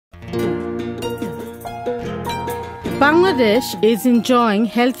Bangladesh is enjoying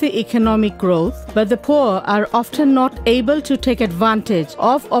healthy economic growth, but the poor are often not able to take advantage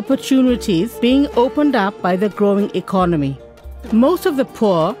of opportunities being opened up by the growing economy. Most of the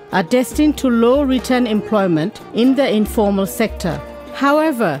poor are destined to low-return employment in the informal sector.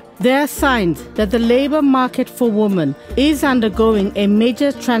 However, there are signs that the labor market for women is undergoing a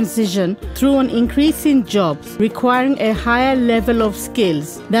major transition through an increase in jobs requiring a higher level of skills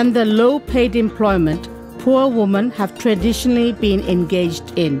than the low-paid employment poor women have traditionally been engaged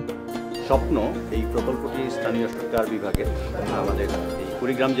in. স্বপ্ন এই প্রকল্পটি স্থানীয় সরকার বিভাগের আমাদের এই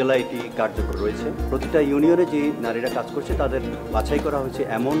কুড়িগ্রাম জেলায় এটি কার্যকর রয়েছে। প্রতিটা ইউনিয়নে যে নারীরা কাজ করছে তাদের বাছাই করা হয়েছে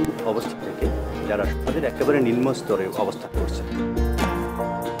এমন অবস্থা থেকে যারা তাদের একেবারে নিম্ন স্তরে অবস্থান করছে।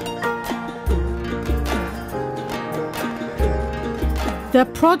 The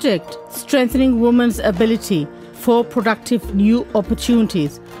project Strengthening Women's Ability for Productive New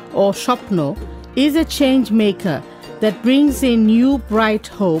Opportunities, or SWAPNO, is a change maker that brings a new bright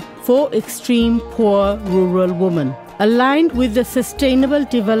hope for extreme poor rural women. Aligned with the Sustainable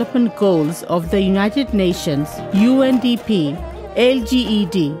Development Goals of the United Nations, UNDP,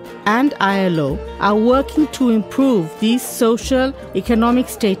 LGED and ILO are working to improve the social economic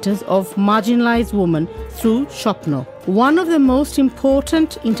status of marginalized women through SWAPNO. One of the most important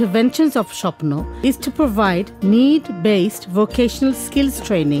interventions of SWAPNO is to provide need-based vocational skills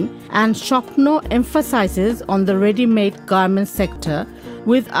training, and SWAPNO emphasizes on the ready-made garment sector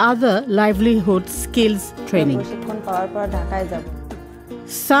with other livelihood skills training.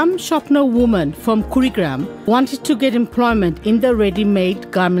 Some SWAPNO women from Kurigram wanted to get employment in the ready-made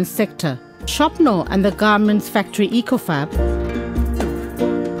garment sector. SWAPNO and the garments factory EcoFab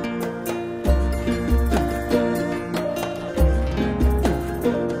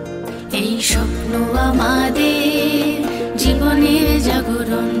এই স্বপ্ন আমাদের জীবনের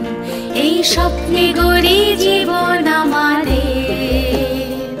জাগরণ, এই স্বপ্নে গড়ি জীবন আমাদের।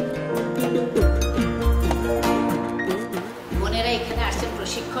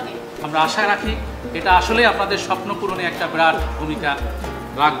 আমরা আশা রাখি এটা আসলে আপনাদের স্বপ্ন পূরণে একটা বিরাট ভূমিকা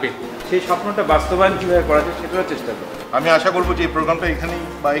রাখবে। সেই স্বপ্নটা বাস্তবায়ন কিভাবে করা যায় সেটারও চেষ্টা করব। আমি আশা করব যে এই প্রোগ্রামটা এখানেই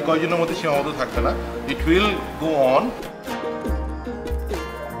বা এই কয়েকজনের মধ্যে সীমাবদ্ধ থাকবে না। It will go on.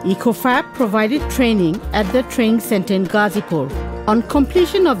 EcoFab provided training at the training center in Ghazipur. On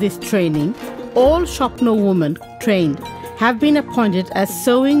completion of this training, all SWAPNO women trained have been appointed as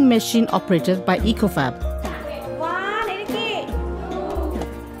sewing machine operators by EcoFab.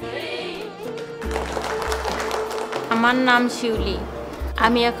 আমার নাম শিউলি,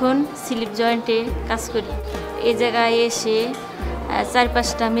 আমি এখন slip জয়েন্টে কাজ করি। এই জায়গায় এসে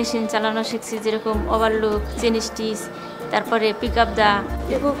 4-5টা মেশিন চালানো শিখছি, যেরকম ওভারলুক, চেন স্টিচ, তারপরে পিক আপ দা।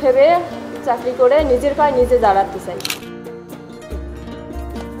 এগুলো ভেবে চাকরি করে নিজের পায়ে নিজে দাঁড়াতে চাই।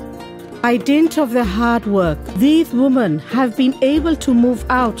 By dint of their hard work, these women have been able to move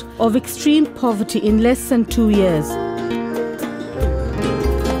out of extreme poverty in less than 2 years.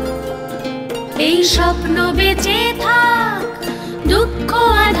 এই স্বপ্ন বেঁচে থাক, দুঃখ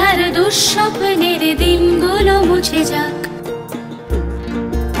আধার দুঃস্বপ্নের দিনগুলো মুছে যাক।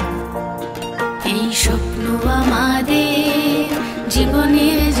 এই স্বপ্ন আমাদের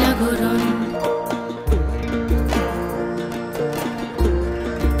জীবনের জাগরণ।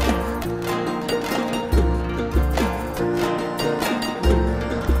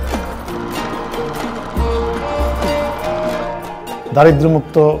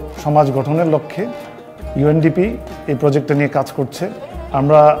 দারিদ্র্যমুক্ত সমাজ গঠনের লক্ষ্যে ইউএনডিপি এই প্রজেক্টটা নিয়ে কাজ করছে।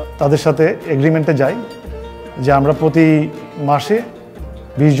 আমরা তাদের সাথে এগ্রিমেন্টে যাই যে আমরা প্রতি মাসে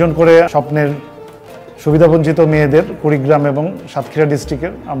 20 জন করে স্বপ্নের সুবিধাবঞ্চিত মেয়েদের কুড়িগ্রাম এবং সাতক্ষীরা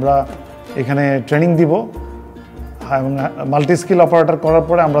ডিস্ট্রিক্টের আমরা এখানে ট্রেনিং দিব এবং মাল্টি স্কিল অপারেটর করার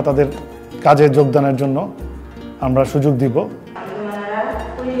পরে আমরা তাদের কাজে যোগদানের জন্য আমরা সুযোগ দিব।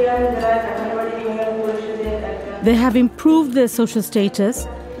 They have improved their social status,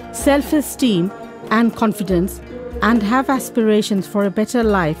 self-esteem and confidence, and have aspirations for a better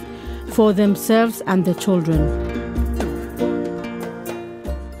life for themselves and their children.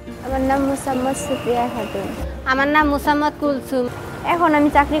 আমার নাম মুসাম্মদ সুফিয়া খাতুন। আমার নাম মুসাম্মদ কুলসুম। এখন আমি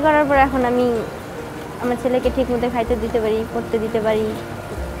চাকরি করার পর এখন আমি আমার ছেলেকে ঠিকমতো খাইতে দিতে পারি, পড়তে দিতে পারি,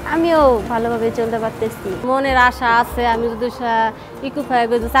 আমিও ভালোভাবে চলতে পারতেছি। মনের আশা আছে আমি যদি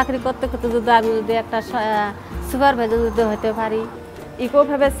ইকোফ্যাবে চাকরি করতে করতে যদি আমি যদি একটা সুপারভাইজার যদি হতে পারি।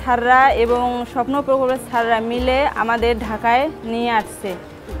 ইকোফ্যাবের স্যাররা এবং স্বপ্ন প্রকল্পের স্যাররা মিলে আমাদের ঢাকায় নিয়ে আসছে।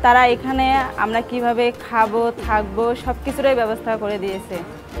 তারা এখানে আমরা কিভাবে খাবো থাকবো সব কিছুরই ব্যবস্থা করে দিয়েছে।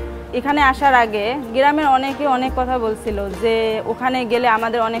 এখানে আসার আগে গ্রামের অনেকে অনেক কথা বলছিল যে ওখানে গেলে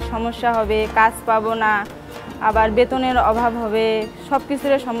আমাদের অনেক সমস্যা হবে, কাজ পাবো না, আবার বেতনের অভাব হবে, সব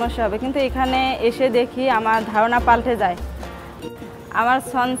কিছুর সমস্যা হবে। কিন্তু এখানে এসে দেখি আমার ধারণা পাল্টে যায়। আমার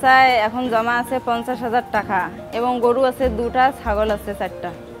সঞ্চয় এখন জমা আছে 50,000 টাকা এবং গরু আছে 2টা, ছাগল আছে 4টা।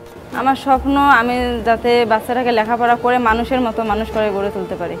 আমার স্বপ্ন আমি যাতে বাচ্চাটাকে লেখাপড়া করে মানুষের মতো মানুষ করে গড়ে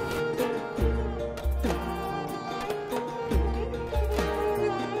তুলতে পারি।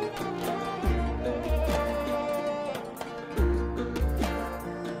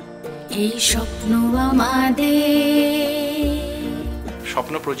 এই স্বপ্ন আমাদের।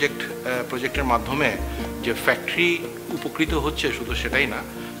 স্বপ্ন প্রজেক্টের মাধ্যমে যে ফ্যাক্টরি উপকৃত হচ্ছে শুধু সেটাই না,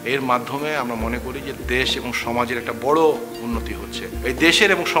 এর মাধ্যমে আমরা মনে করি যে দেশ এবং সমাজের একটা বড় উন্নতি হচ্ছে। এই দেশের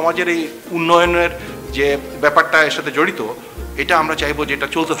এবং সমাজের এই উন্নয়নের যে ব্যাপারটা এর সাথে জড়িত, এটা আমরা চাইবো যে এটা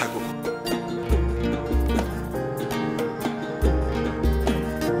চলতে থাকুক।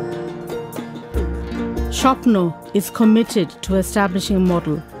 SWAPNO is committed to establishing a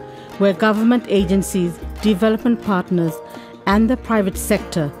model where government agencies, development partners, and the private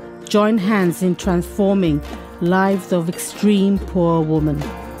sector join hands in transforming lives of extreme poor women.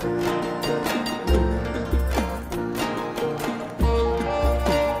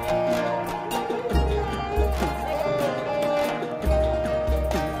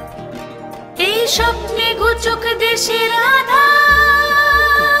 এই স্বপ্নে ঘুচুক দেশের